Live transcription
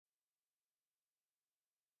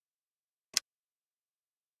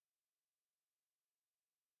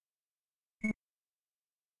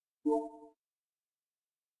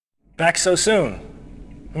Back so soon?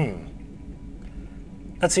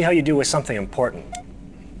 Let's see how you do with something important.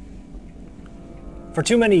 For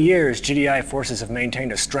too many years, GDI forces have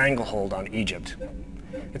maintained a stranglehold on Egypt.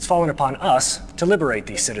 It's fallen upon us to liberate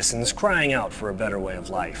these citizens crying out for a better way of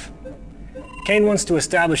life. Kane wants to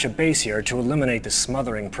establish a base here to eliminate the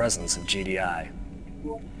smothering presence of GDI.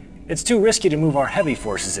 It's too risky to move our heavy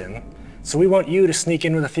forces in, so we want you to sneak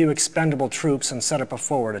in with a few expendable troops and set up a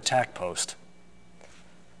forward attack post.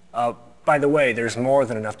 By the way, there's more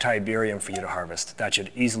than enough Tiberium for you to harvest. That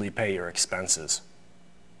should easily pay your expenses.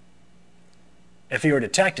 If you are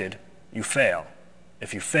detected, you fail.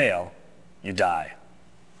 If you fail, you die.